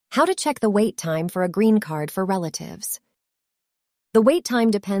How to check the wait time for a green card for relatives. The wait time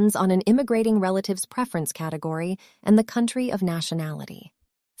depends on an immigrating relative's preference category and the country of nationality.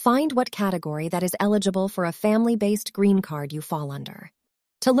 Find what category that is eligible for a family-based green card you fall under.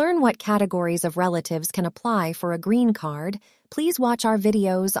 To learn what categories of relatives can apply for a green card, please watch our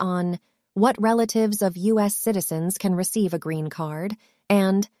videos on what relatives of U.S. citizens can receive a green card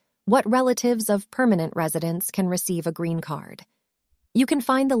and what relatives of permanent residents can receive a green card. You can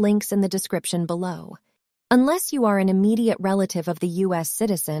find the links in the description below. Unless you are an immediate relative of the U.S.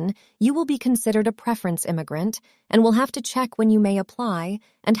 citizen, you will be considered a preference immigrant and will have to check when you may apply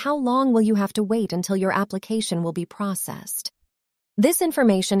and how long will you have to wait until your application will be processed. This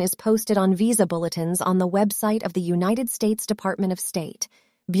information is posted on visa bulletins on the website of the United States Department of State,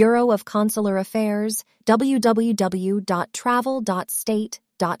 Bureau of Consular Affairs,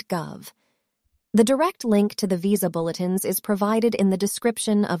 www.travel.state.gov. The direct link to the visa bulletins is provided in the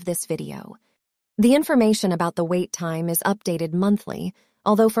description of this video. The information about the wait time is updated monthly,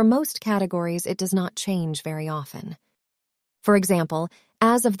 although for most categories it does not change very often. For example,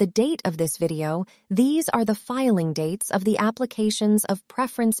 as of the date of this video, these are the filing dates of the applications of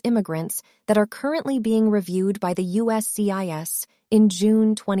preference immigrants that are currently being reviewed by the USCIS in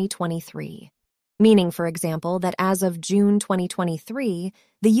June 2023. Meaning, for example, that as of June 2023,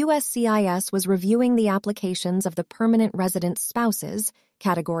 the USCIS was reviewing the applications of the permanent resident spouses,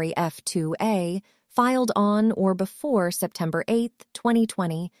 category F2A, filed on or before September 8,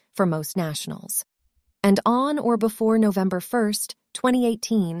 2020 for most nationals, and on or before November 1,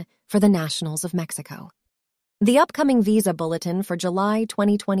 2018 for the nationals of Mexico. The upcoming visa bulletin for July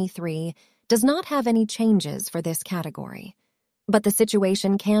 2023 does not have any changes for this category, but the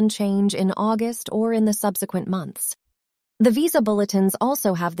situation can change in August or in the subsequent months. The visa bulletins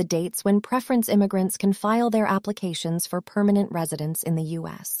also have the dates when preference immigrants can file their applications for permanent residence in the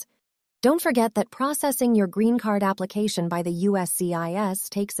U.S. Don't forget that processing your green card application by the USCIS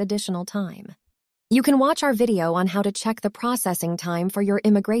takes additional time. You can watch our video on how to check the processing time for your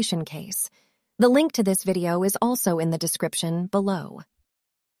immigration case. The link to this video is also in the description below.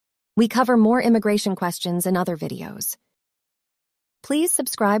 We cover more immigration questions in other videos. Please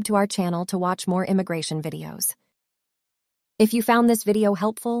subscribe to our channel to watch more immigration videos. If you found this video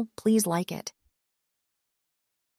helpful, please like it.